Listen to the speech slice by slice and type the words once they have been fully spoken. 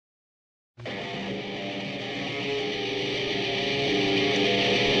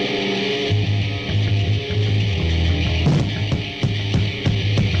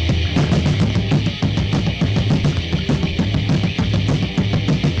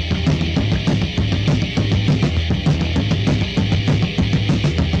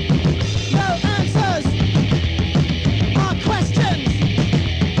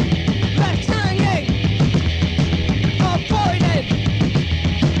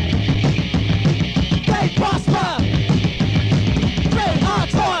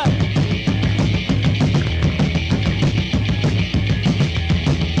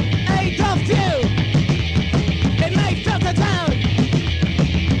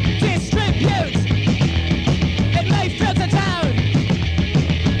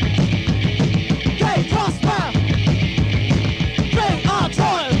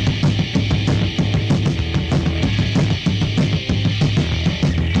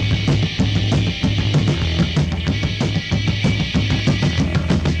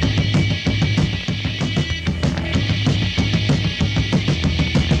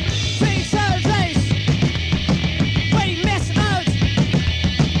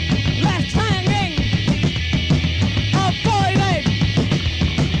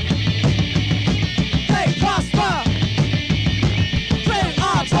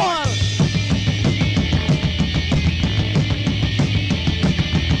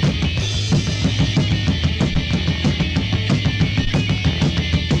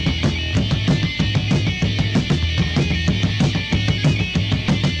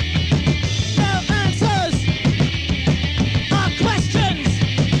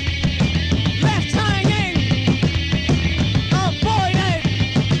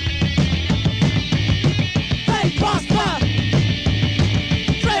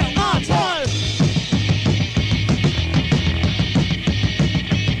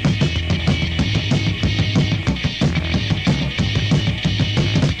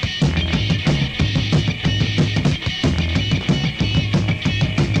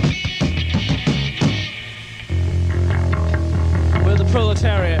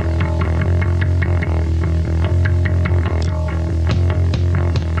Proletariat.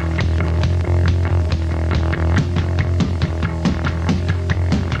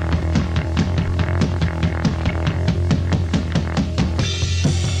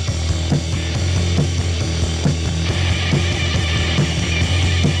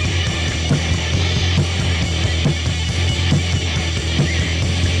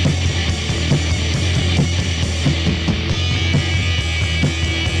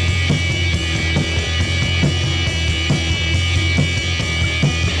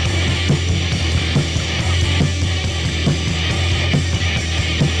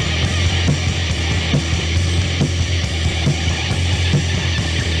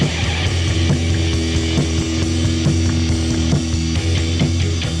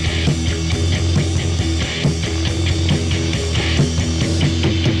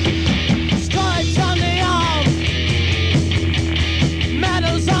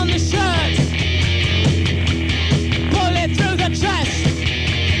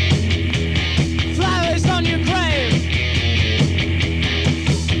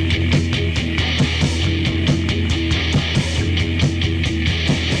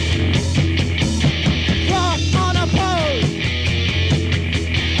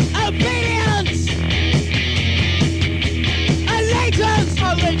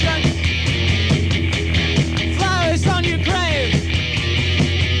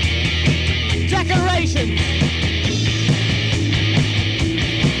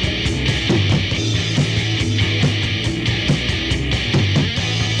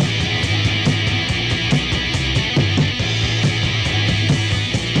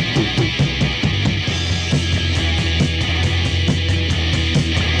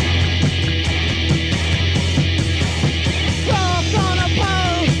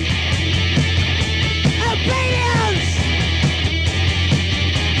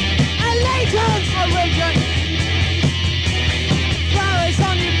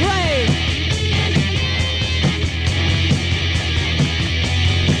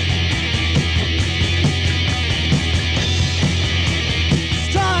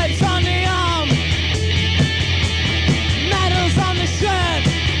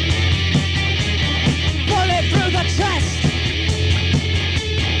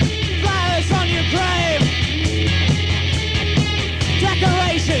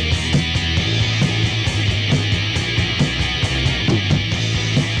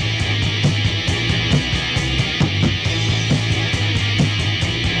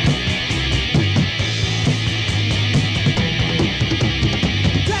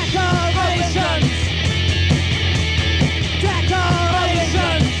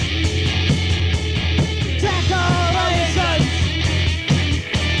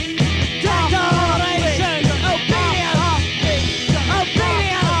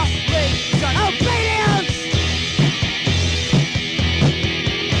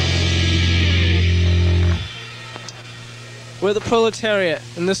 We're the Proletariat,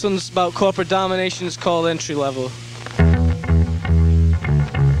 and this one's about corporate domination. It's called Entry Level.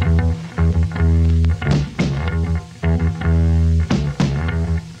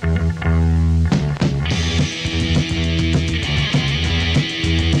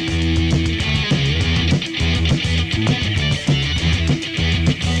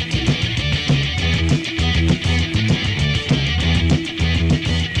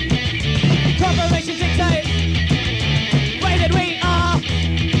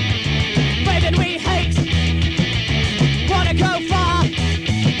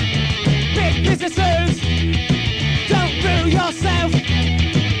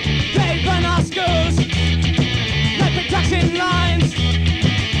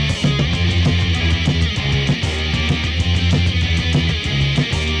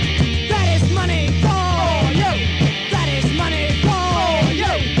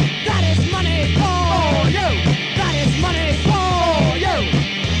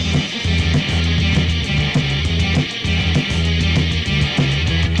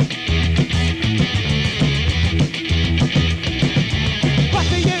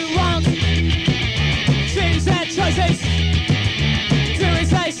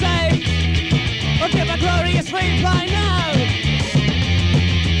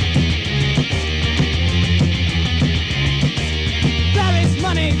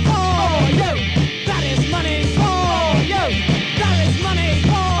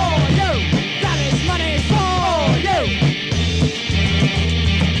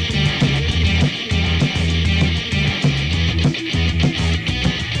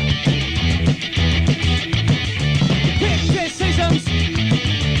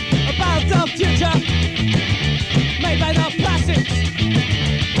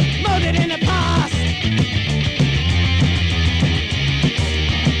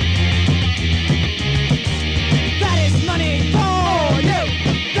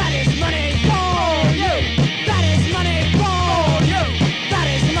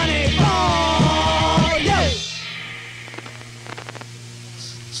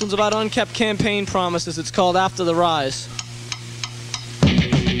 This one's about unkept campaign promises. It's called After the Rise.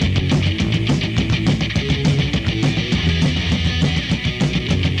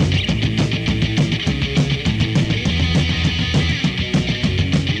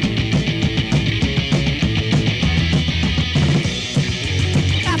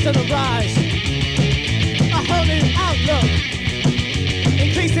 After the rise, a whole new outlook,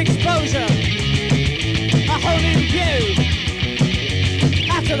 increased exposure, a whole new view.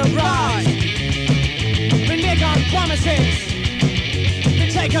 After the rise, reneged promises, the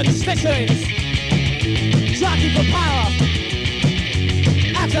taken constituents, jockey for power.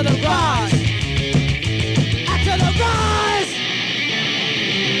 After the rise, after the rise.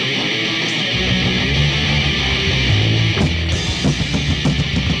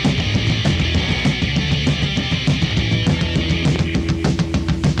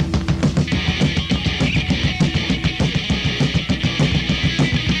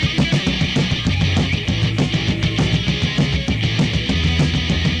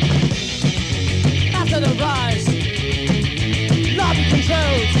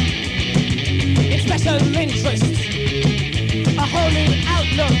 Special interests, a whole new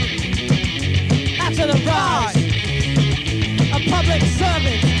outlook. After the rise, a public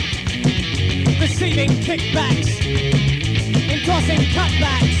servant receiving kickbacks, endorsing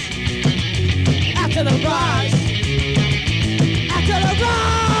cutbacks. After the rise, after the rise.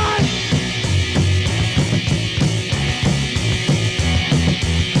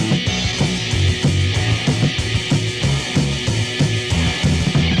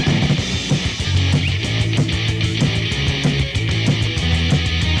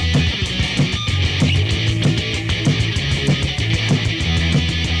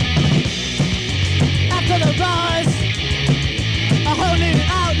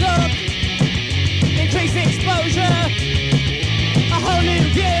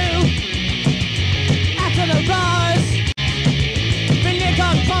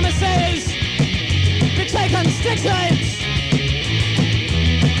 Constituents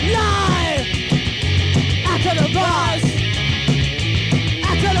lie after the rise,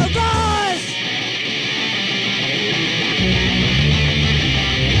 after the rise.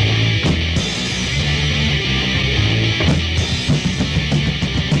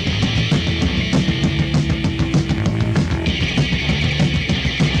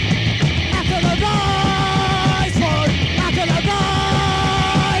 After the rise, one, after the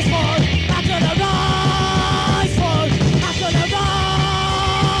rise, one, after the rise.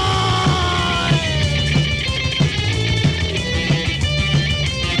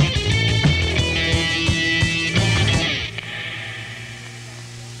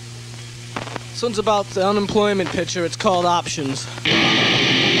 This one's about the unemployment picture. It's called Options.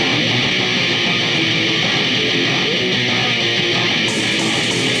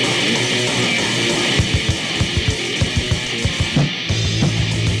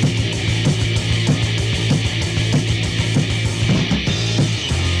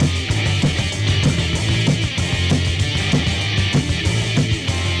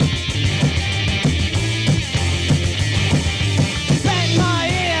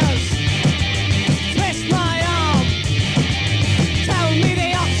 Tell me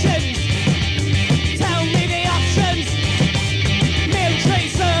the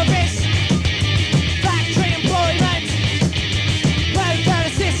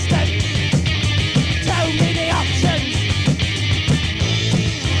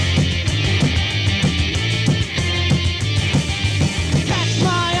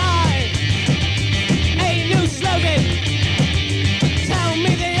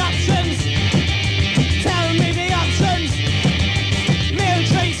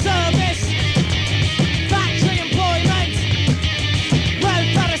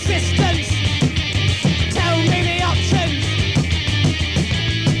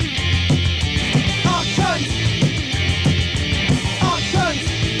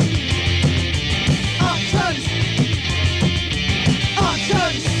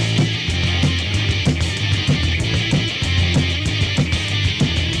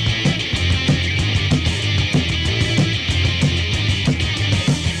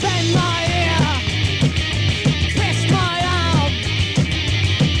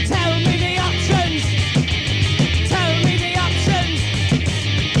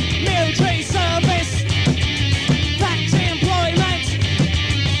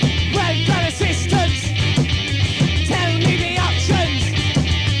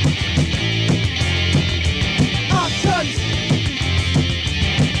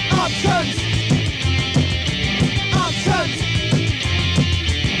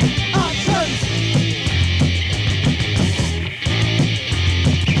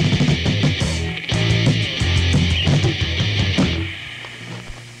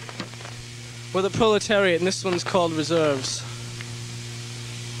Proletariat, and this one's called Reserves.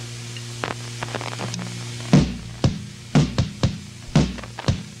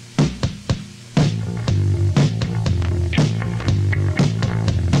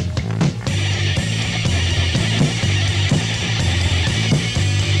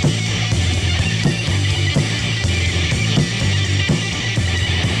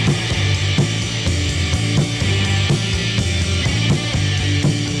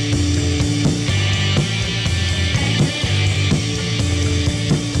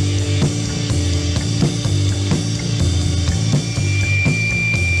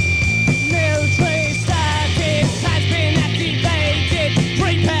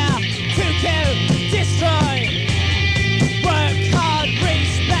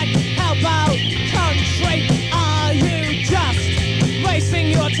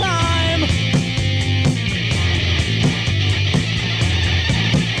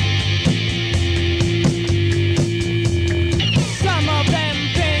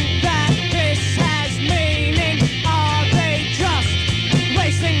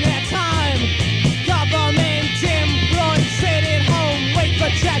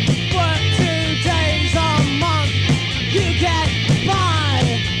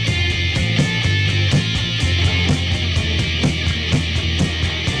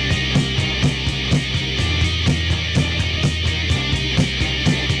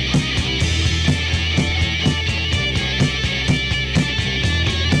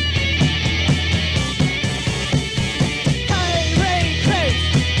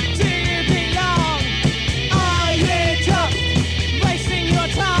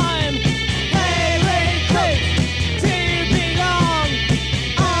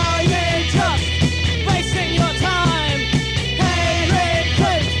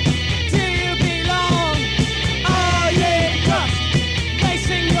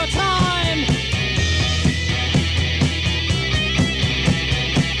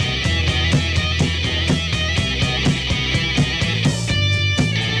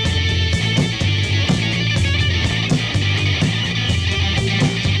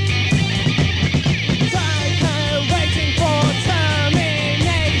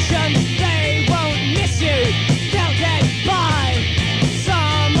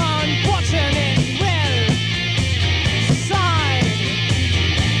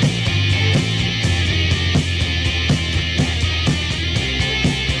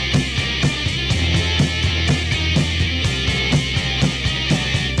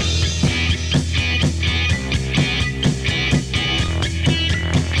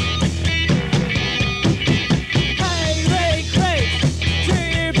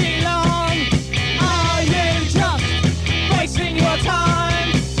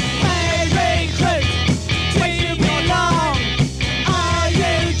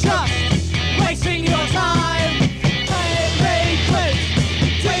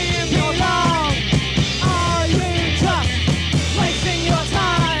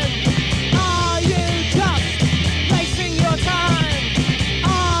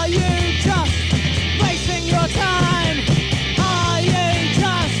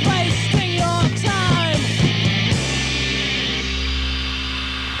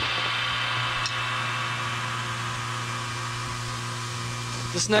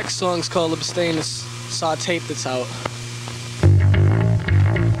 This next song's called Abstain. Saw a tape that's out.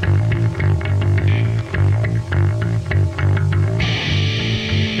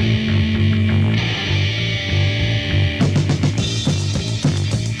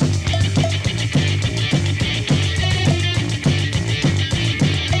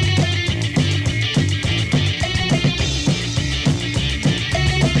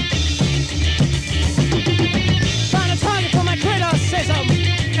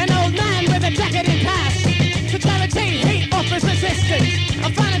 An old man with a decadent past. Totality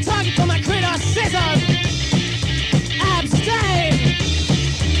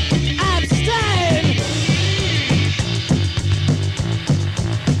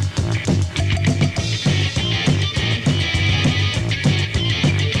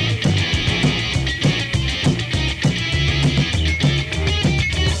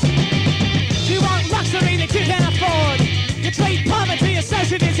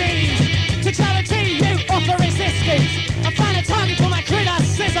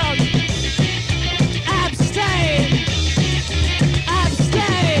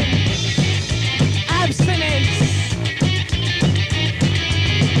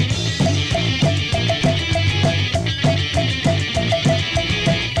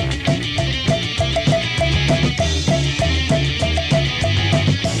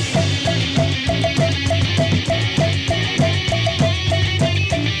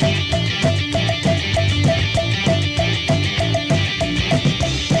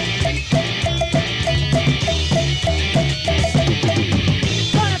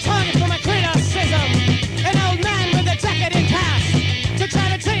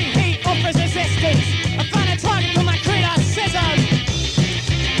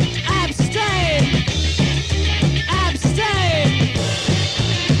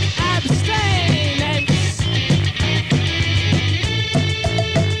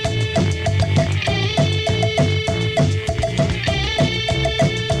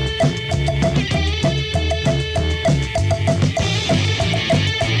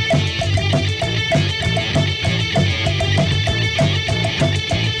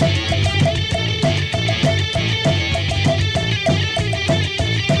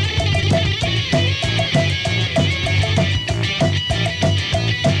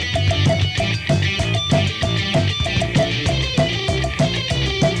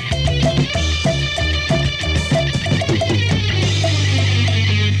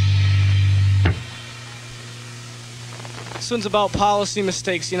This one's about policy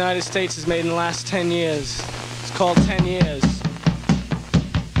mistakes the United States has made in the last 10 years. It's called 10 Years.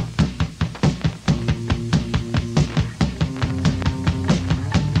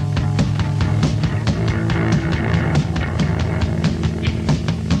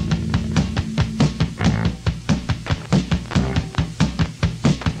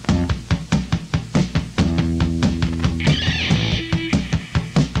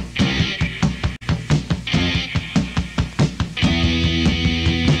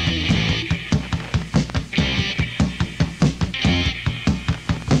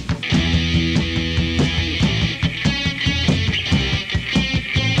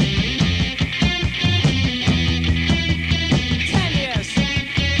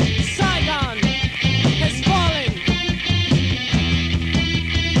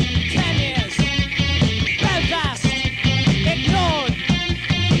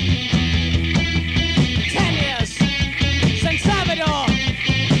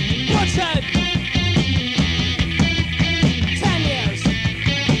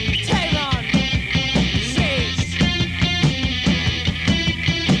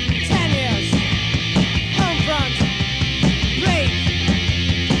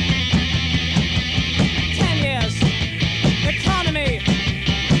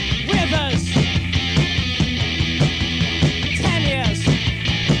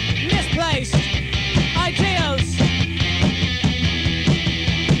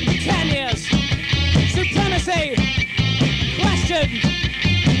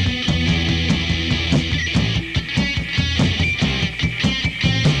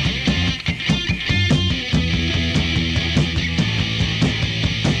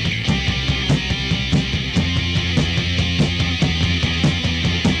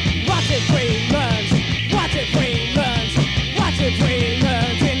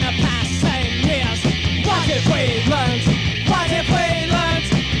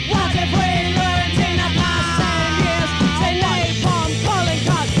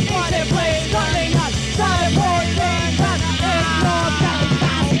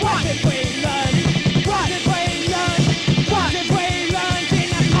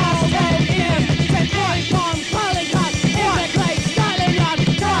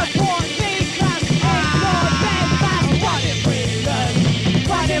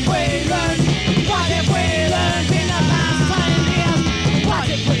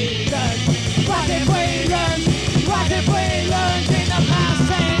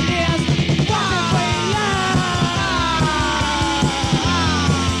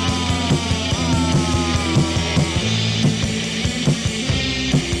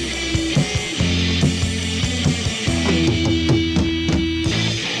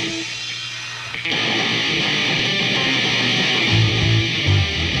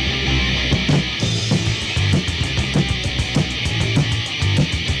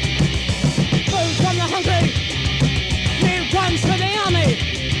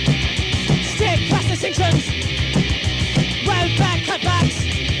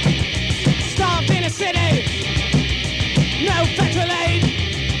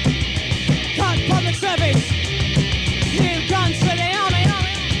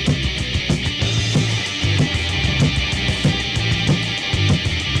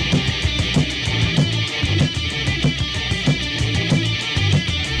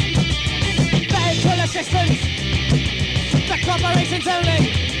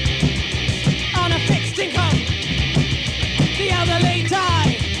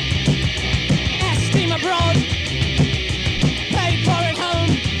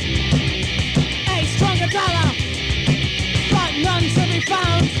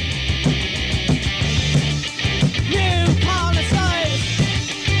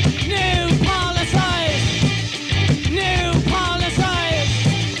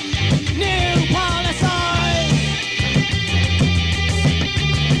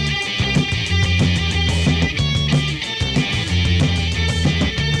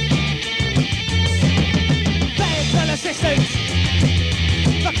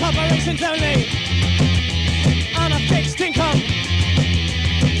 Corporations only on a fixed income.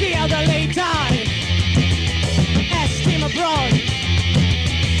 The elderly die. Esteem abroad.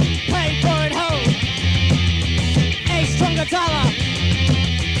 Paid for at home. A stronger dollar,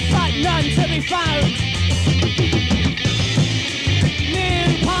 but none to be found.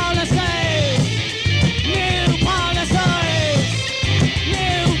 New policies. New policies. New policies.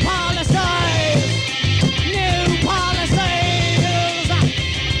 New policies.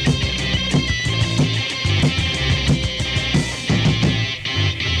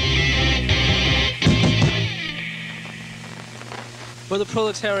 We're the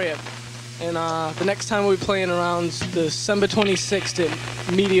proletariat. and the next time we'll be playing around December 26th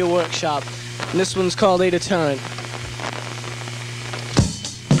at Media Workshop. And this one's called A Deterrent.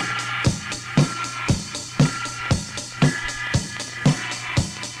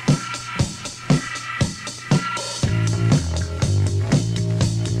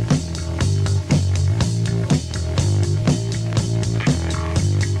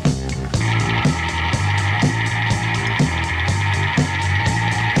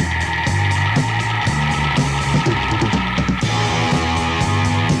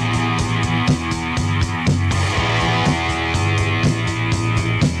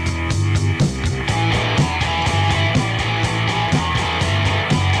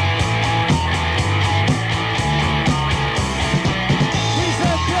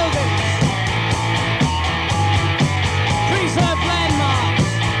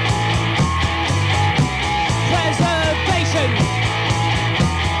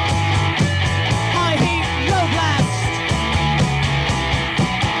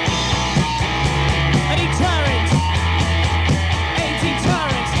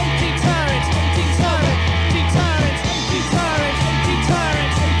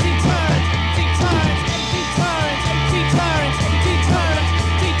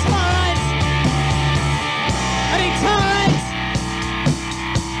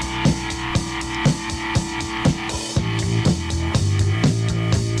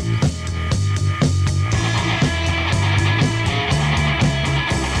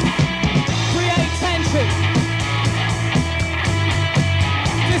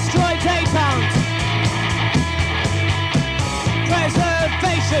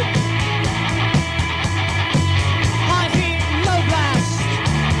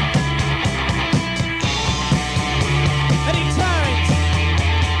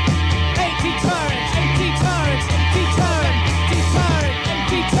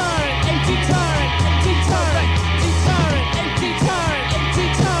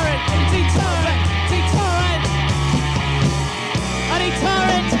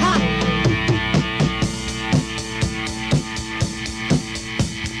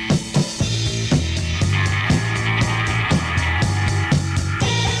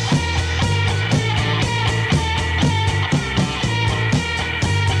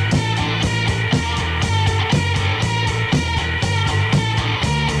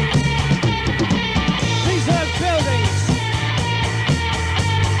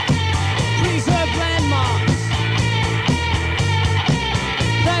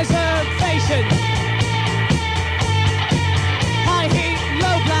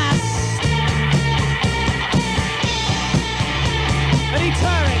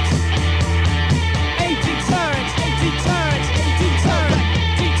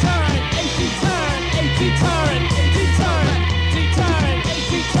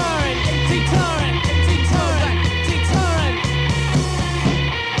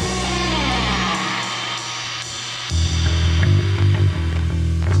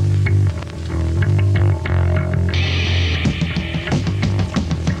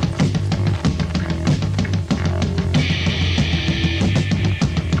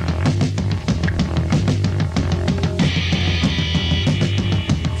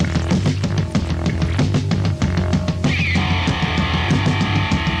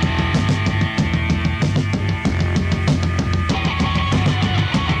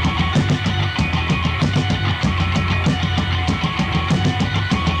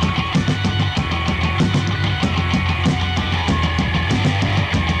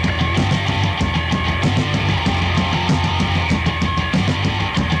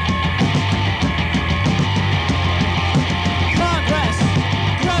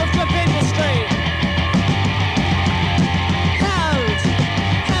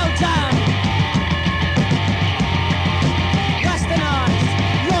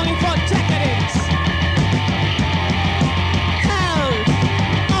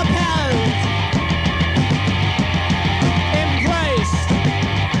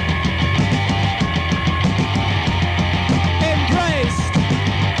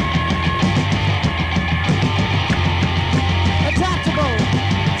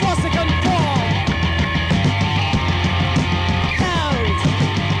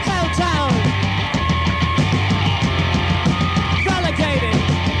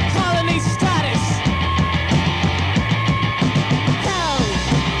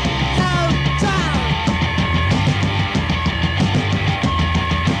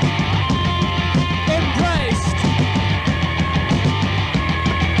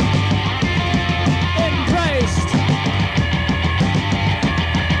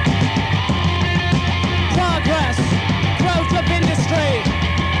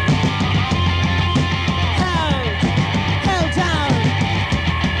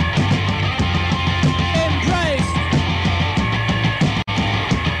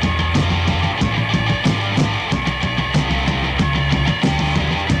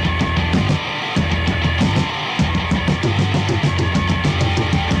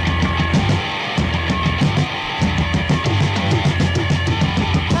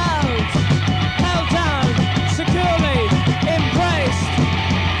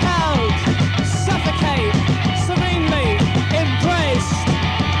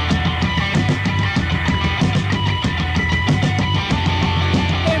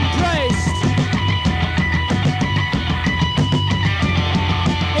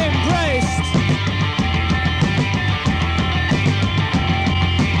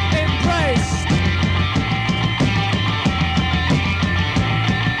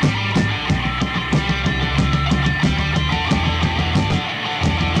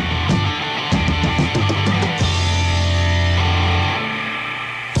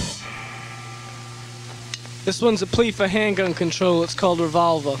 This one's a plea for handgun control. It's called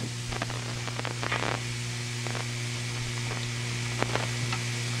Revolver.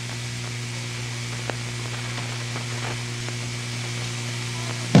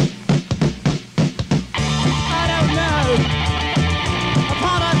 I don't know.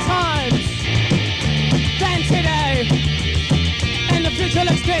 Apart our times, then today, and the future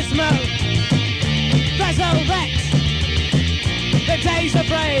looks dismal. Resurrect the days of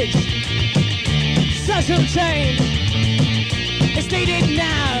rage. Social change is needed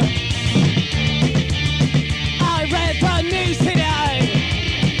now. I read the news today.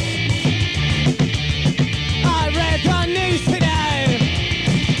 I read the news today.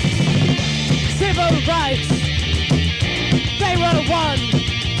 Civil rights, they were won.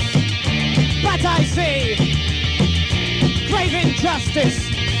 But I see grave injustice,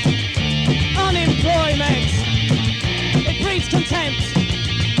 unemployment. It breeds contempt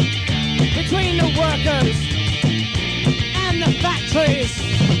between the workers and the factories.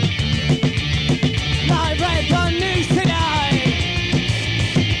 I read the news today.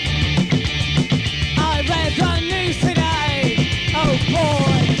 I read the news today. Oh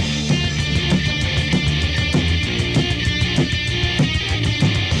boy.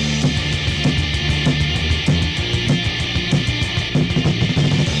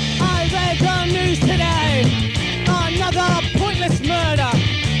 I read the news today. Another pointless murder.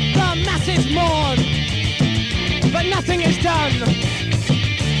 Masses mourn, but nothing is done.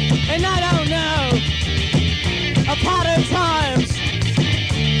 And I don't know, apart of times,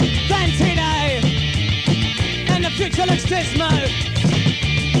 then today, and the future looks dismal.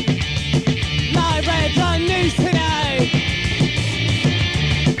 I read the news today.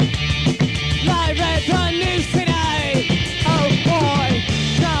 I read the news today. Oh boy,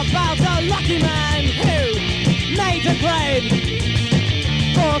 now about the lucky man who made the grade.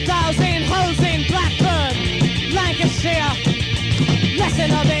 4,000 holes in Blackburn, Lancashire.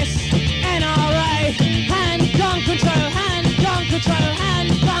 Lesson of this NRA. Handgun control, handgun control,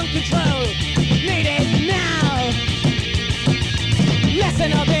 handgun control. Need it now.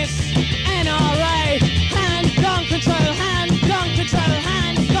 Lesson of this NRA. Handgun control, handgun control,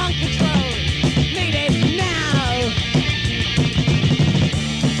 handgun control. Need it now.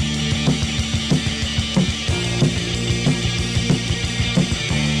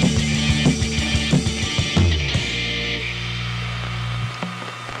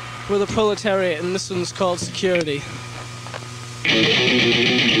 We're the Proletariat, and this one's called Security.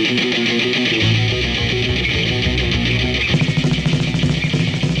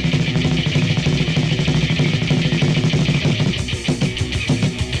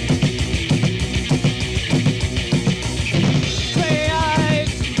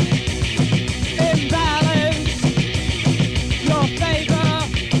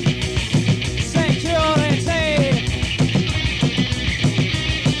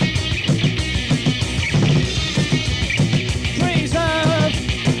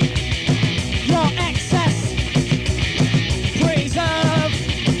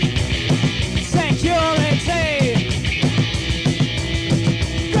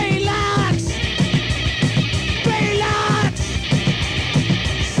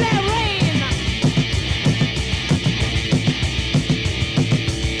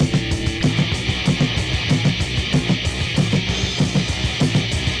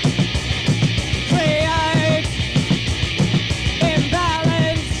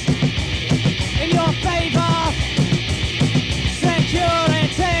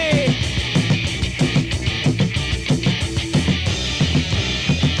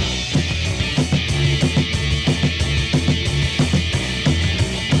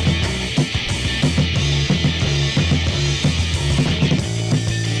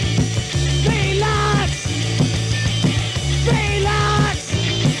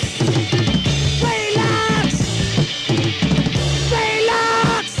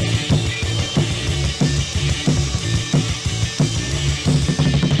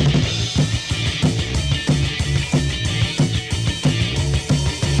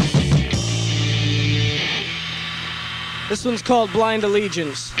 This one's called Blind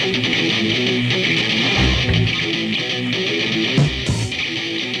Allegiance.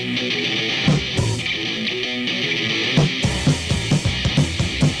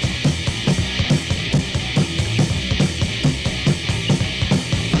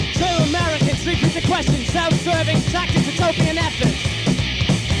 Question, self-serving tactics, utopian efforts.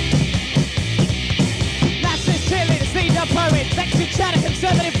 Nationalist cheerleaders, leader poet, vexed chatter,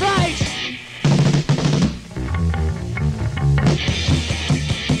 conservative rage.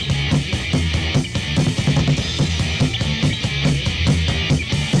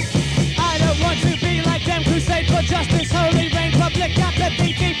 I don't want to be like them crusades.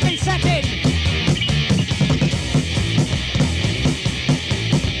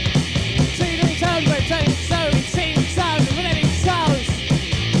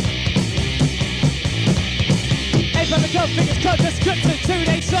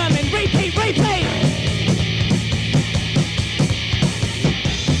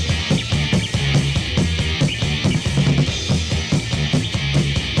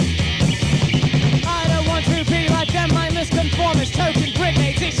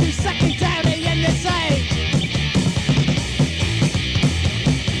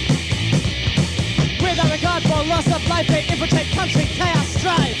 life, they infiltrate country, chaos,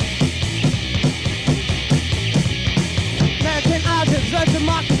 strife. American artists learn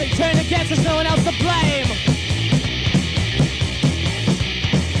democracy, turn against us, no one else to blame.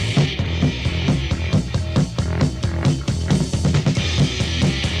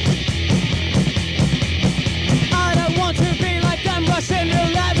 I don't want to be like them, Russian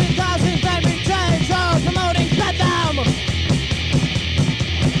roulette with thousands every day, so promoting Bedlam.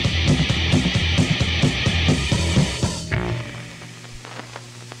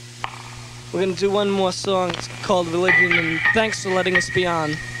 We're gonna do one more song. It's called Religion, and thanks for letting us be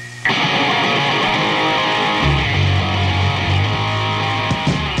on.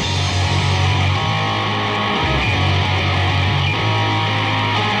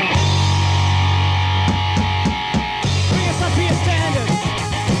 Bring us up to your standards.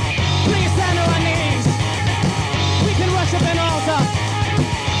 Bring us down to our knees. We can worship an altar.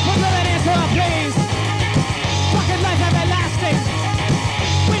 Put liberty into our pleas. Fucking life everlasting.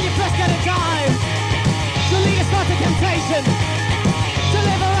 When you first gotta die, to lead us not to temptation,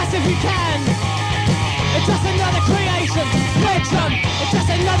 deliver us if you can. It's just another creation, legend. It's just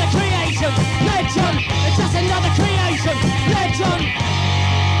another creation, legend. It's just another creation, legend.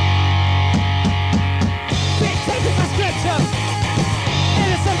 Dictated by scripture,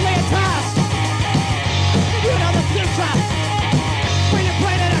 innocently attached. You know the future, when you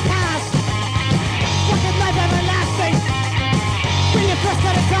pray to the past. Fucking life everlasting. When you first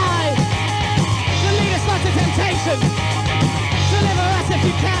gotta die, to lead us not to temptation, deliver us if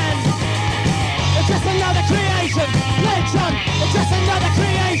you can. It's just another creation, legend. It's just another